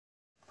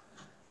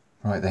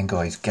Right then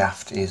guys,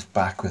 Gaft is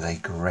back with a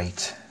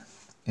great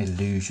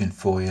illusion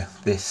for you.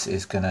 This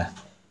is gonna,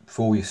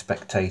 for your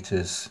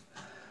spectators,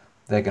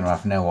 they're gonna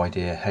have no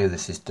idea how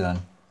this is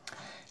done.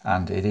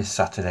 And it is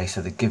Saturday,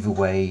 so the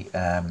giveaway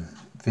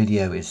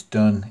video is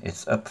done.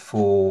 It's up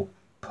for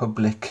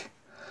public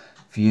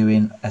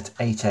viewing at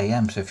 8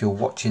 AM. So if you're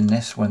watching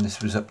this when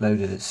this was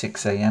uploaded at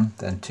 6 AM,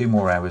 then 2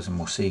 more hours and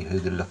we'll see who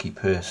the lucky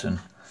person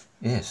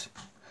is.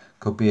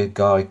 Could be a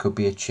guy, could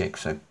be a chick,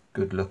 so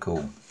good luck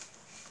all.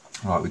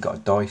 Right, we've got a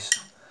dice,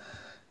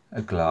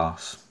 a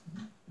glass.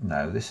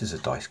 No, this is a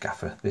dice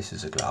gaffer. This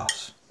is a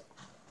glass.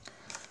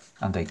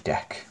 And a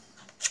deck.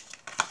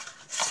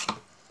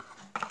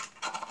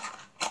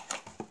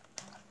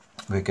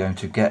 We're going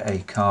to get a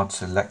card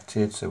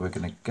selected, so we're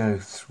going to go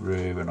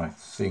through, and I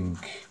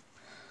think,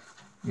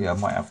 yeah, I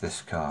might have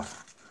this card.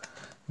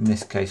 In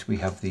this case, we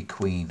have the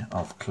Queen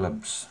of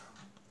Clubs.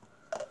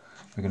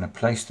 We're going to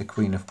place the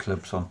Queen of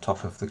Clubs on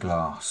top of the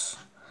glass.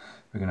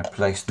 We're going to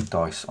place the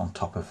dice on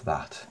top of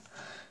that.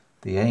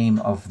 The aim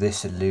of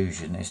this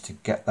illusion is to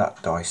get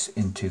that dice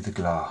into the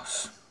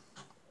glass.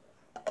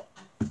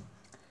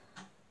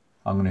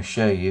 I'm going to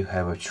show you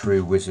how a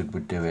true wizard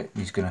would do it.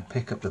 He's going to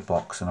pick up the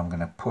box and I'm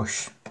going to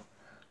push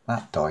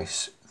that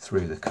dice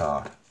through the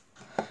card.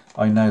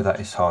 I know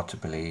that is hard to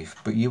believe,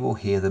 but you will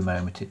hear the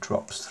moment it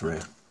drops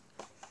through.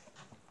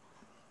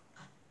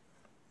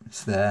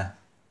 It's there.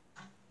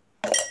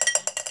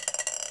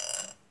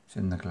 It's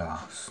in the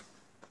glass.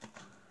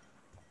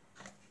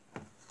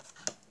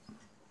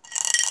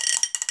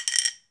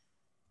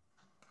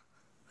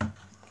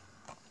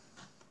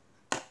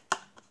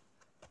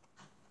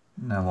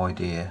 No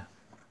idea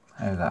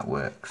how that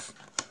works.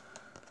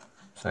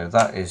 So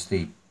that is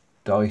the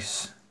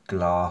dice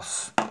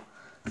glass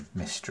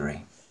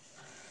mystery.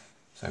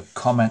 So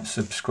comment,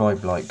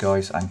 subscribe, like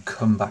guys, and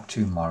come back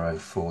tomorrow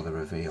for the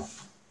reveal.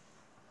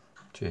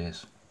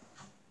 Cheers.